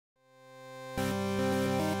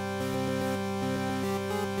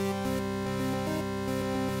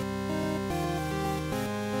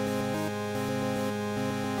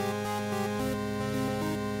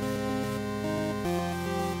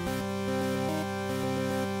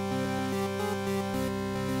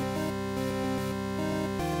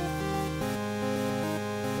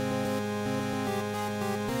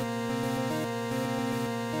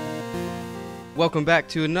Welcome back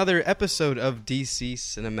to another episode of DC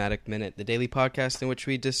Cinematic Minute, the daily podcast in which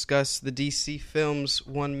we discuss the DC films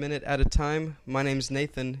 1 minute at a time. My name's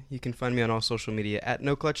Nathan. You can find me on all social media at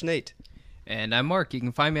NoClutchNate. And I'm Mark. You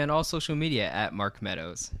can find me on all social media at Mark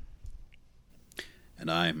Meadows. And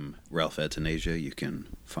I'm Ralph Atanasia. You can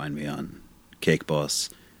find me on Cake Boss,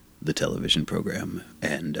 the television program.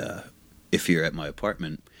 And if you're at my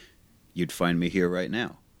apartment, you'd find me here right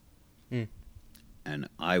now. And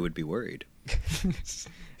I would be worried.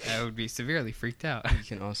 I would be severely freaked out. You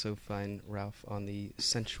can also find Ralph on the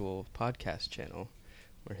Sensual podcast channel,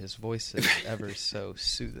 where his voice is ever so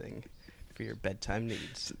soothing for your bedtime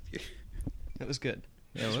needs. That was good.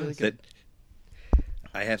 Yeah, it was really good.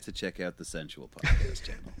 I have to check out the Sensual podcast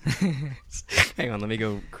channel. Hang on, let me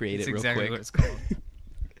go create That's it real exactly quick. what it's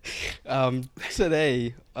called.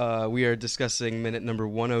 Today, we are discussing minute number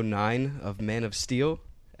 109 of Man of Steel.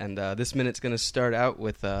 And this minute's going to start out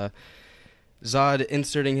with Zod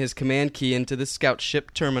inserting his command key into the scout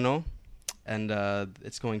ship terminal. And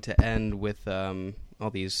it's going to end with all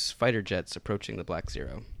these fighter jets approaching the Black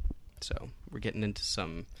Zero. So we're getting into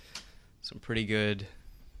some pretty good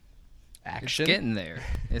action. It's getting there.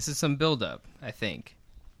 This is some build-up, I think.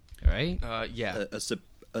 Right? Yeah.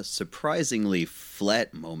 A surprisingly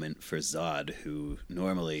flat moment for Zod, who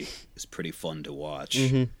normally is pretty fun to watch.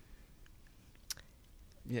 Mm-hmm.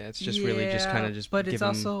 Yeah, it's just really just kind of just. But it's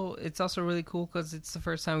also really cool because it's the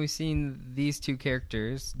first time we've seen these two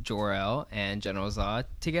characters, Jor-El and General Zod,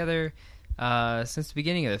 together since the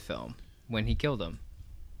beginning of the film when he killed him.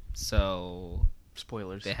 So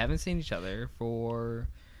spoilers. They haven't seen each other for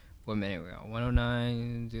what minute we are?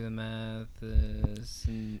 109. Do the math.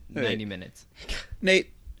 90 minutes.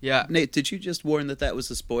 Nate. Yeah. Nate, did you just warn that was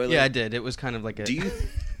a spoiler? Yeah, I did. It was kind of like a. Do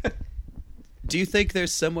you think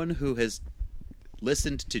there's someone who has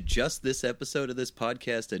listened to just this episode of this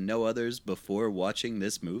podcast and no others before watching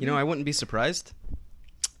this movie? You know, I wouldn't be surprised.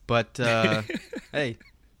 But, hey.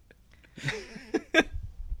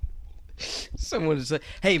 Someone would say,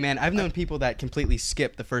 hey, man, I've known people that completely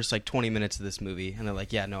skip the first, 20 minutes of this movie. And they're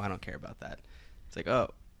like, yeah, no, I don't care about that. It's like,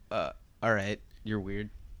 oh, all right, you're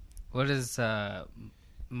weird. What does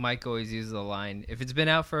Mike always uses the line, if it's been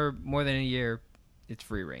out for more than a year, it's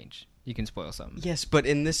free range. You can spoil something. Yes, but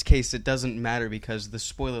in this case, it doesn't matter because the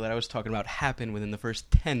spoiler that I was talking about happened within the first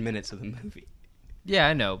 10 minutes of the movie. Yeah,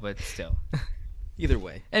 I know, but still. Either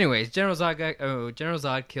way. Anyways, General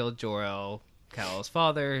Zod killed Jor-El, Kal-El's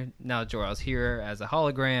father. Now Jor-El's here as a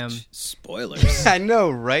hologram. Spoilers. I know,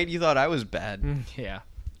 right? You thought I was bad. Yeah.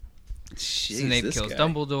 Jeez, Snape this kills guy.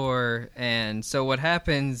 Dumbledore, and so what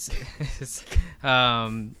happens is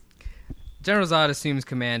General Zod assumes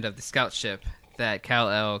command of the scout ship that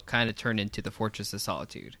Kal-El kind of turned into the Fortress of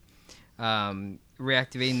Solitude,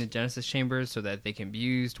 reactivating the Genesis chambers so that they can be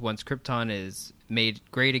used once Krypton is made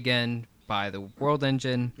great again by the World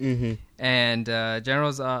Engine. Mm-hmm. And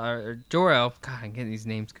Jor-El, God, I'm getting these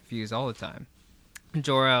names confused all the time.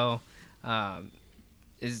 Jor-El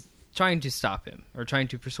is trying to stop him, or trying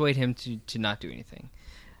to persuade him to not do anything.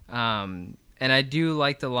 And I do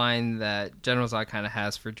like the line that General Zod kind of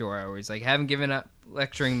has for Jor-El, where he's like, haven't given up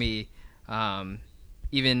lecturing me,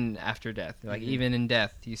 even after death. Like, even in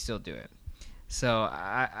death, you still do it. So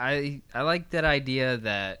I like that idea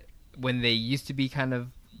that when they used to be kind of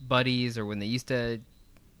buddies, or when they used to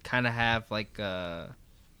kind of have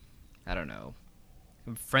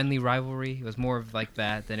friendly rivalry, it was more of like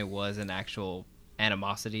that than it was an actual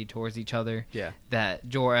animosity towards each other. Yeah. That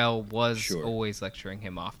Jor-El was always lecturing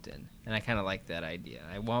him often. And I kind of like that idea.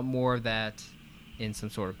 I want more of that in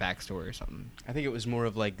some sort of backstory or something. I think it was more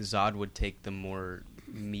of like Zod would take the more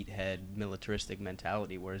meathead militaristic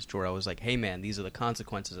mentality, whereas Jor-El was like, hey man, these are the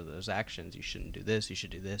consequences of those actions. You shouldn't do this, you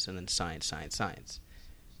should do this, and then science, science, science.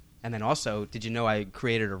 And then also, did you know I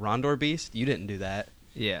created a Rondor beast? You didn't do that.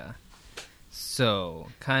 Yeah. So,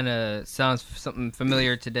 kind of sounds something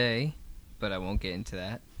familiar today, but I won't get into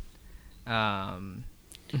that.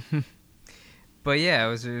 But yeah, it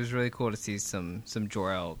was really cool to see some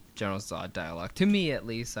Jor-El General Zod dialogue. To me, at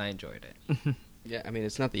least, I enjoyed it. Yeah, I mean,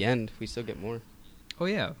 it's not the end. We still get more. Oh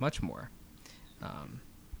yeah, much more. Do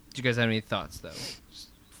you guys have any thoughts, though, just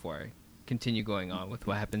before I continue going on with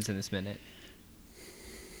what happens in this minute?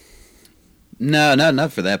 No,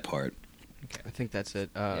 not for that part. Okay. I think that's it.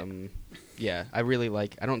 Yeah, I really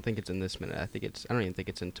like. I don't think it's in this minute. I don't even think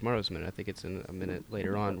it's in tomorrow's minute. I think it's in a minute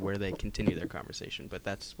later on where they continue their conversation. But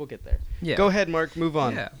we'll get there. Yeah. Go ahead, Mark. Move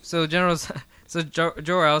on. Yeah. So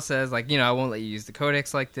Jor-El says, like, I won't let you use the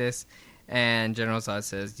Codex like this. And General Zod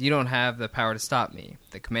says, you don't have the power to stop me.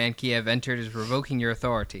 The command key I've entered is revoking your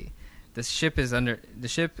authority. The ship is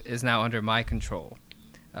now under my control.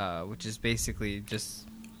 which is basically just,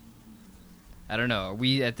 I don't know. Are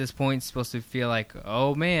we at this point supposed to feel like,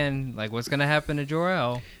 oh man, like what's gonna happen to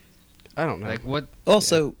Jor-El? I don't know. Like what?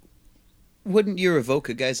 Also, wouldn't you revoke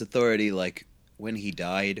a guy's authority like when he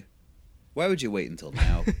died? Why would you wait until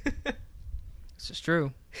now? It's just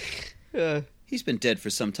true. He's been dead for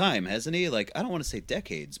some time, hasn't he? Like, I don't want to say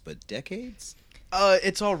decades, but decades?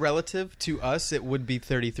 It's all relative. To us, it would be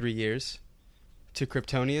 33 years. To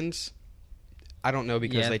Kryptonians, I don't know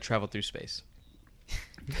because they travel through space.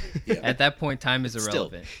 Yeah. At that point, time is Still.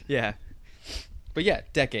 irrelevant. Yeah. But yeah,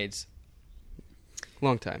 decades.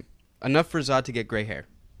 Long time. Enough for Zod to get gray hair.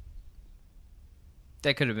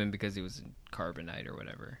 That could have been because he was in carbonite or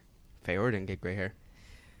whatever. Feyor didn't get gray hair.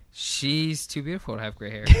 She's too beautiful to have gray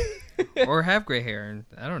hair. Or have gray hair, and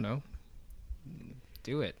I don't know.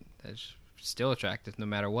 Do it. That's still attractive no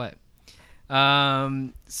matter what.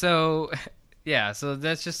 So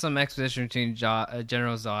that's just some exposition between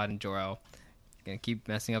General Zod and Jor-El. Gonna keep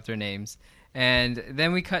messing up their names. And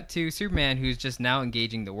then we cut to Superman, who's just now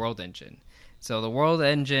engaging the World Engine. So the World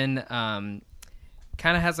Engine kind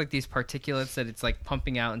of has like these particulates that it's like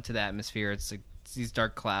pumping out into the atmosphere. It's like these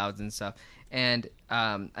dark clouds and stuff. And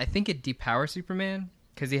I think it depowers Superman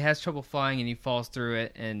because he has trouble flying and he falls through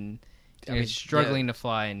it and he's struggling to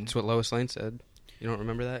fly. And That's what Lois Lane said. You don't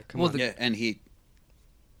remember that? Come on. Yeah, and he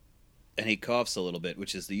coughs a little bit,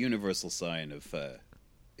 which is the universal sign of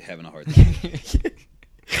having a hard time.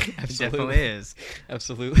 it definitely is.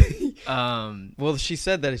 Absolutely. Well, she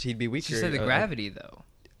said that he'd be weaker. She said the gravity, though.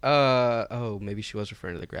 Maybe she was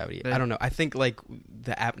referring to the gravity. I don't know. I think like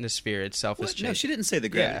the atmosphere itself has changed. No, she didn't say the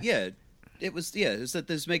gravity. Yeah, it was that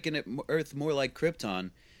there's making Earth more like Krypton,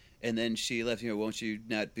 and then she left. Won't you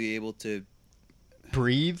not be able to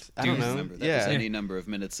breathe? I don't know. Remember, that was any number of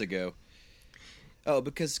minutes ago. Oh,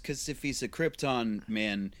 because if he's a Krypton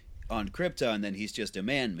man on Krypton, then he's just a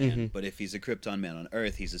man. Mm-hmm. But if he's a Krypton man on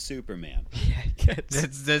Earth, he's a Superman. Yeah, I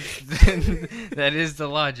guess. That is the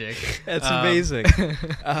logic. That's amazing.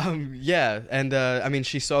 And I mean,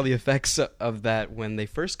 she saw the effects of that when they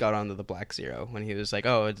first got onto the Black Zero, when he was like,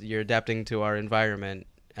 "Oh, you're adapting to our environment,"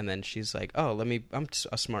 and then she's like, "Oh, I'm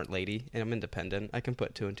a smart lady and I'm independent. I can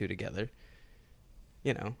put two and two together."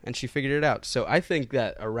 And she figured it out. So I think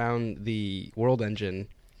that around the World Engine,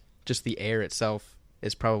 just the air itself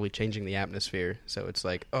is probably changing the atmosphere. So it's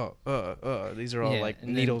like, these are all like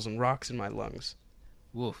needles and rocks in my lungs.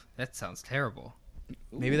 Woof, that sounds terrible.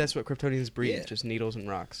 Maybe that's what Kryptonians breathe, just needles and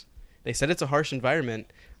rocks. They said it's a harsh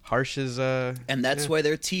environment. Harsh is, and that's why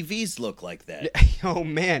their TVs look like that. Oh,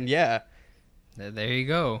 man, yeah. There you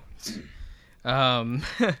go.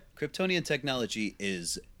 Kryptonian technology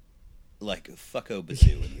is like a fucko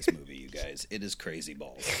bazoo in this movie, you guys. It is crazy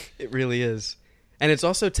balls. It really is. And it's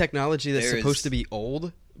also technology that's supposed to be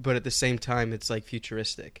old, but at the same time, it's like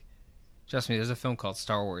futuristic. Trust me, there's a film called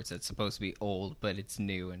Star Wars that's supposed to be old, but it's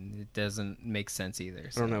new, and it doesn't make sense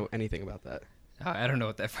either. So. I don't know anything about that. I don't know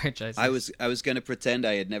what that franchise is. I was going to pretend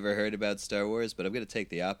I had never heard about Star Wars, but I'm going to take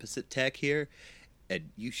the opposite tack here, and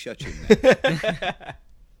you shut your mouth.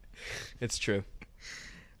 It's true.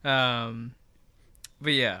 But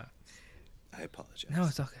yeah. I apologize. No,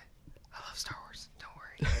 it's okay. I love Star Wars. Don't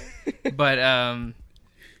worry. But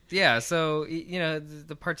yeah. So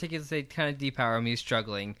the particulates, they kind of depower him. He's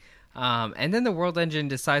struggling, and then the World Engine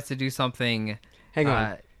decides to do something. Hang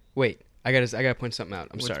on. Wait. I gotta point something out.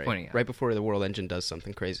 I'm What's sorry. pointing out? Right before the World Engine does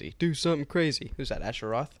something crazy. Do something crazy. Who's that? Asher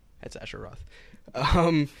Roth? That's Asher Roth.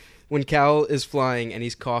 When Cal is flying and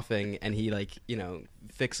he's coughing and he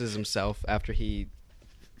fixes himself after he.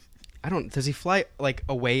 Does he fly like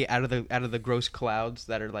away out of the gross clouds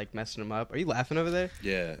that are like messing him up? Are you laughing over there?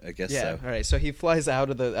 Yeah, I guess Yeah. so. All right. So he flies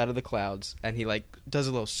out of the clouds and he like does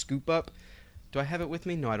a little scoop up. Do I have it with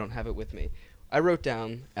me? No, I don't have it with me. I wrote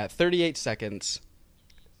down at 38 seconds.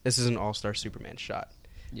 This is an All-Star Superman shot.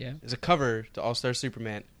 Yeah. It's a cover to All-Star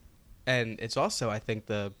Superman, and it's also, I think,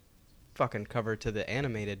 the fucking cover to the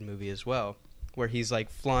animated movie as well, where he's like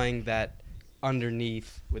flying that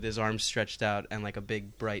underneath with his arms stretched out and like a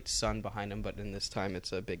big bright sun behind him, but in this time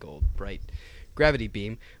it's a big old bright gravity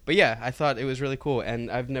beam. But yeah, I thought it was really cool, and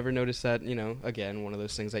I've never noticed that, again, one of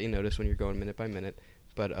those things that you notice when you're going minute by minute.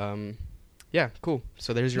 But yeah, cool.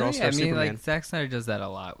 So there's your All-Star Superman. Like Zack Snyder does that a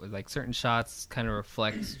lot with like certain shots kind of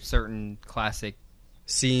reflect certain classic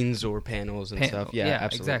scenes or panels and stuff. Yeah,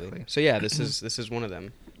 absolutely. Exactly. So yeah, this is one of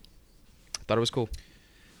them. I thought it was cool.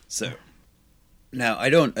 So now I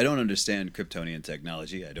don't understand Kryptonian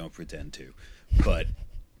technology. I don't pretend to, but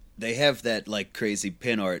they have that like crazy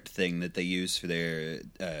pin art thing that they use for their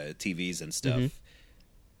TVs and stuff.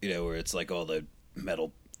 Mm-hmm. Where it's like all the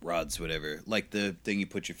metal rods, whatever, like the thing you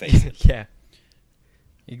put your face in. Yeah.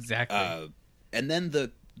 Exactly. And then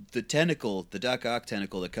the tentacle, the Doc Ock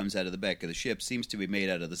tentacle that comes out of the back of the ship seems to be made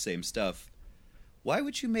out of the same stuff. Why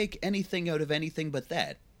would you make anything out of anything but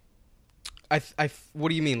that? What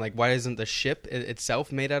do you mean? Like, why isn't the ship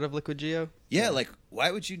itself made out of liquid geo? Yeah, like,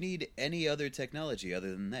 why would you need any other technology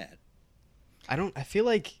other than that? I feel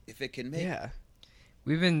like... If it can make... Yeah.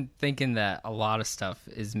 We've been thinking that a lot of stuff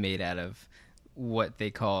is made out of what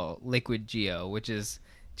they call liquid geo, which is,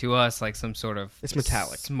 to us, like some sort of... It's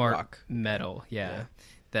metallic. Smart rock. metal, yeah.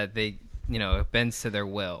 That they, it bends to their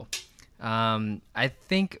will. I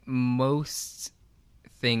think most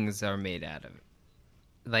things are made out of it.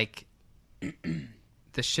 Like...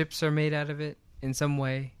 the ships are made out of it in some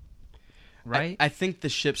way, right? I think the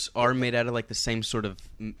ships are made out of like the same sort of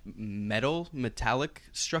metallic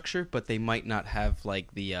structure, but they might not have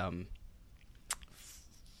like the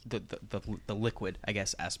liquid, I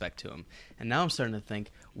guess, aspect to them. And now I'm starting to think,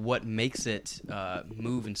 what makes it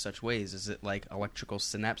move in such ways? Is it like electrical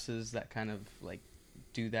synapses that kind of like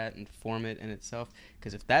do that and form it in itself?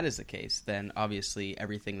 Because if that is the case, then obviously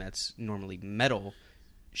everything that's normally metal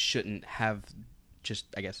shouldn't have just,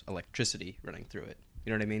 I guess, electricity running through it.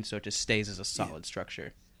 You know what I mean? So it just stays as a solid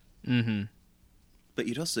structure. Mm-hmm. But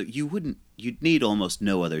you'd need almost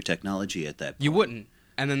no other technology at that point. You wouldn't.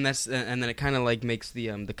 And then it kind of like makes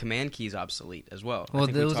the command keys obsolete as well. Well,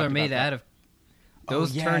 those are made out of...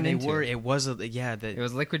 Those turned into... It was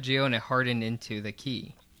liquid geo and it hardened into the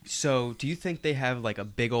key. So, do you think they have like a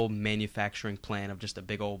big old manufacturing plant of just a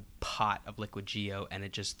big old pot of liquid geo, and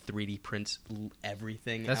it just 3D prints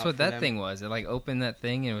everything? That's what that thing was. It like opened that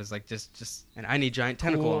thing, and it was like just. And I need giant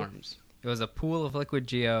tentacle arms. It was a pool of liquid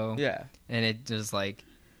geo. Yeah. And it was like,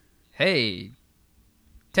 hey,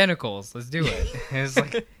 tentacles, let's do it. It was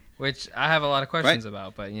like, which I have a lot of questions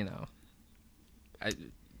about, but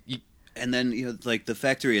And then, like, the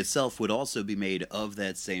factory itself would also be made of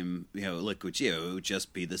that same, liquid geo. It would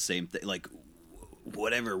just be the same thing. Like,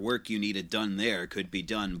 whatever work you needed done there could be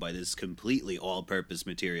done by this completely all-purpose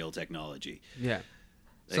material technology. Yeah.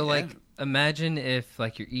 So, imagine if,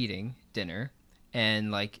 like, you're eating dinner,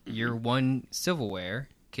 and, like, your one silverware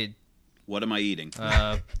could... What am I eating?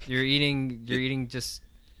 You're eating just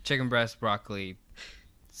chicken breast, broccoli,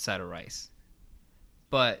 side of rice.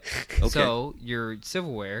 But, okay. So, your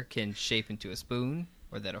silverware can shape into a spoon,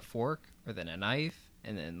 or then a fork, or then a knife,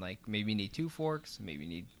 and then, like, maybe you need 2 forks, maybe you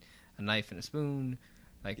need a knife and a spoon.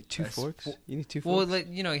 Like 2 forks? You need 2 forks? Well, like,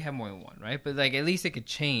 you have more than one, right? But, like, at least it could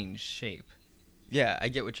change shape. Yeah, I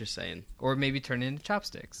get what you're saying. Or maybe turn it into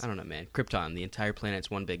chopsticks. I don't know, man. Krypton, the entire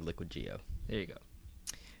planet's one big liquid geo. There you go.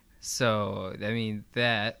 So, I mean,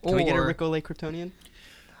 that... Can we get a Rick Olay Kryptonian?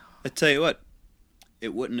 I tell you what,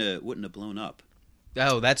 it wouldn't have blown up.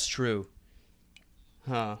 Oh, that's true.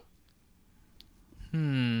 Huh.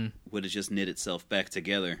 Would have just knit itself back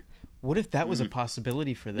together. What if that was a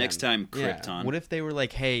possibility for them? Next time, Krypton. Yeah. What if they were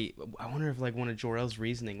like, hey, I wonder if like one of Jor-El's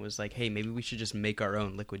reasoning was like, hey, maybe we should just make our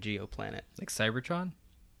own liquid geo planet. Like Cybertron?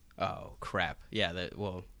 Oh, crap. Yeah,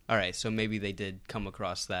 all right, so maybe they did come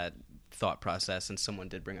across that thought process and someone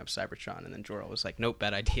did bring up Cybertron and then Jor-El was like, nope,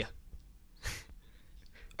 bad idea.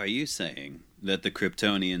 Are you saying that the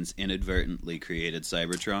Kryptonians inadvertently created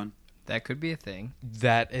Cybertron? That could be a thing.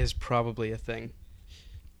 That is probably a thing.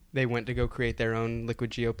 They went to go create their own liquid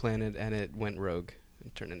geo planet, and it went rogue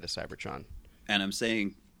and turned into Cybertron. And I'm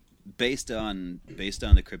saying, based on the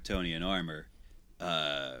Kryptonian armor,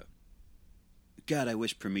 God, I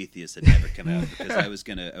wish Prometheus had never come out, because I was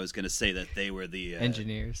gonna say that they were the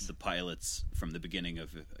engineers, the pilots from the beginning of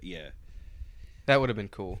That would have been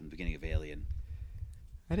cool. From the beginning of Alien.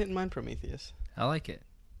 I didn't mind Prometheus. I like it.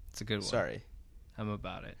 It's a good one. Sorry. I'm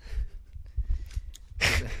about it.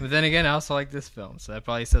 But then again, I also like this film, so that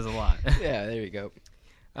probably says a lot. Yeah, there you go.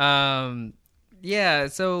 Yeah,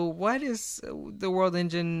 so why does the World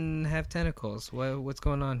Engine have tentacles? What's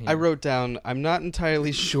going on here? I wrote down, I'm not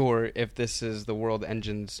entirely sure if this is the World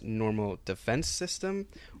Engine's normal defense system,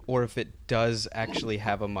 or if it does actually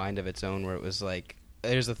have a mind of its own where it was like,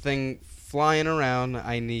 there's a thing flying around,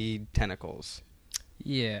 I need tentacles.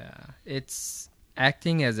 Yeah, it's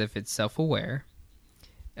acting as if it's self-aware.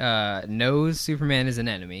 Knows Superman is an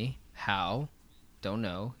enemy. How? Don't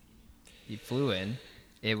know. He flew in.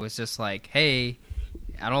 It was just like, hey,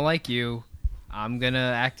 I don't like you. I'm going to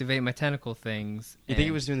activate my tentacle things. You think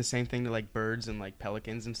it was doing the same thing to like birds and like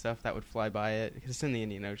pelicans and stuff that would fly by it? Because it's in the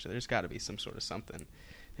Indian Ocean. There's got to be some sort of something.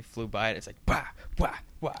 They flew by it. It's like, wah, wah,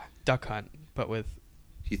 wah. Duck hunt, but with...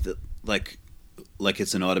 Like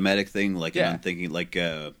it's an automatic thing, like yeah. I'm thinking like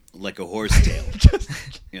a horse tail.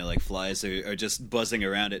 Like flies are just buzzing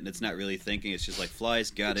around it, and it's not really thinking. It's just like flies,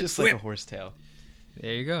 got it. Just like a horse tail.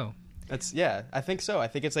 There you go. I think so. I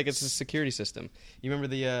think it's a security system. You remember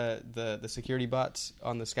the security bots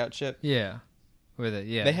on the scout ship? Yeah.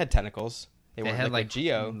 They had tentacles. They weren't had like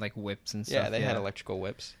Geo. like whips and stuff. Yeah, they had electrical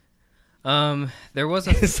whips. There was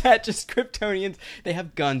a Is that just Kryptonians? They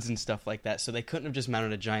have guns and stuff like that, so they couldn't have just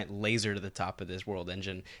mounted a giant laser to the top of this world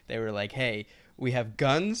engine. They were like, hey, we have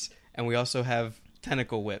guns and we also have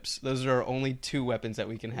tentacle whips. Those are our only two weapons that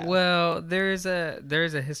we can have. Well, there's a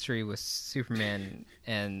history with Superman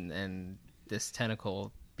and this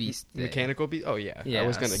tentacle beast thing. Mechanical beast? Oh, yeah. I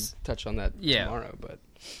was going to touch on that tomorrow, but...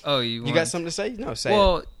 Oh, you got something to say? No, say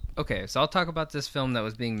it. Okay, so I'll talk about this film that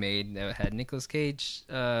was being made that had Nicolas Cage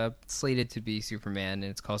slated to be Superman,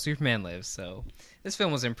 and it's called Superman Lives. So this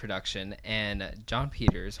film was in production, and John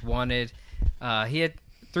Peters wanted... he had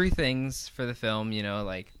 3 things for the film,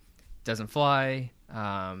 like doesn't fly,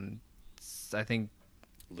 I think...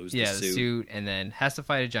 Lose the suit, and then has to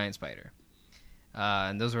fight a giant spider.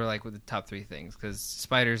 And those were like the top 3 things, because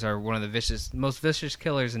spiders are one of the most vicious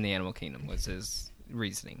killers in the animal kingdom, was his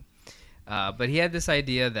reasoning. But he had this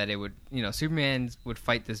idea that it would, Superman would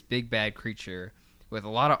fight this big bad creature with a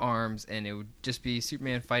lot of arms, and it would just be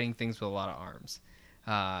Superman fighting things with a lot of arms.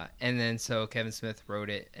 And then so Kevin Smith wrote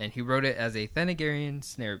it, and he wrote it as a Thanagarian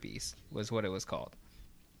snare beast, was what it was called.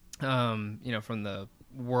 From the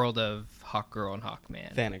world of Hawkgirl and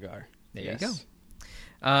Hawkman. Thanagar. There you go.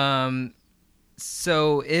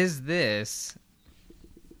 So is this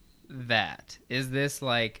that? Is this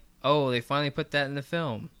like, oh, they finally put that in the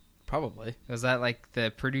film? Probably. Was that like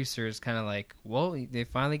the producers kind of like, well, they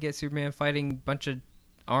finally get Superman fighting a bunch of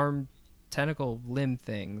armed tentacle limb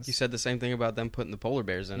things? You said the same thing about them putting the polar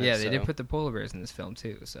bears in it. Yeah, they did put the polar bears in this film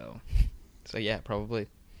too, so yeah, probably.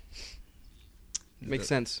 Makes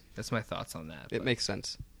sense. That's my thoughts on that. It makes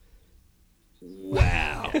sense.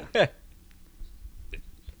 Wow. A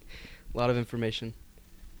lot of information.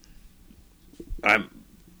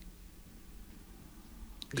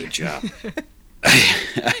 Good job.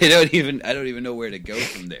 I don't even know where to go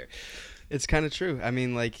from there. It's kind of true. I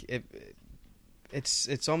mean, like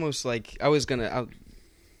it's almost like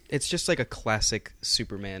it's just like a classic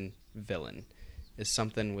Superman villain. Is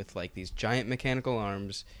something with like these giant mechanical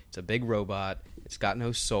arms. It's a big robot. It's got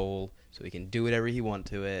no soul, so he can do whatever he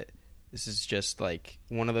wants to it. This is just like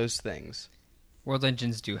one of those things. World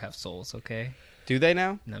engines do have souls, okay? Do they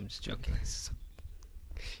now? No, I'm just joking.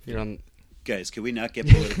 You're on. Guys, can we not get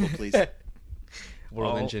political, please?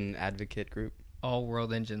 World Engine Advocate Group. All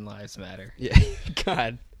world engine lives matter. Yeah.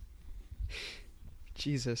 God.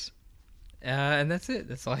 Jesus. And that's it.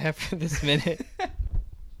 That's all I have for this minute.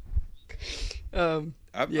 I'm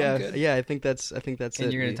good. Yeah. I think that's it.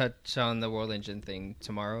 And you're gonna touch on the world engine thing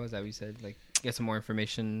tomorrow? Is that what you said? Like, get some more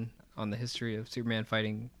information on the history of Superman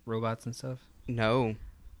fighting robots and stuff? No.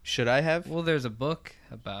 Should I have? Well, there's a book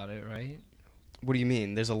about it, right? What do you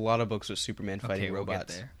mean? There's a lot of books with Superman fighting we'll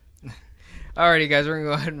robots. Get there. Alrighty, guys, we're going to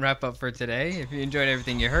go ahead and wrap up for today. If you enjoyed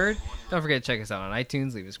everything you heard, don't forget to check us out on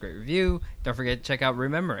iTunes. Leave us a great review. Don't forget to check out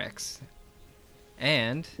Remember X.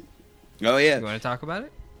 And... Oh, yeah. You want to talk about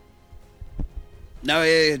it? No,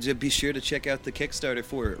 yeah, be sure to check out the Kickstarter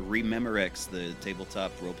for Remember X, the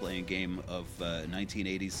tabletop role-playing game of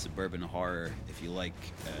 1980s suburban horror. If you like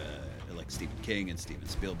Stephen King and Steven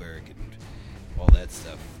Spielberg and all that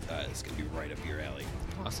stuff, it's going to be right up your alley.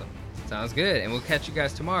 Awesome. Sounds good. And we'll catch you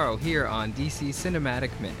guys tomorrow here on DC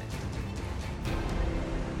Cinematic Minute.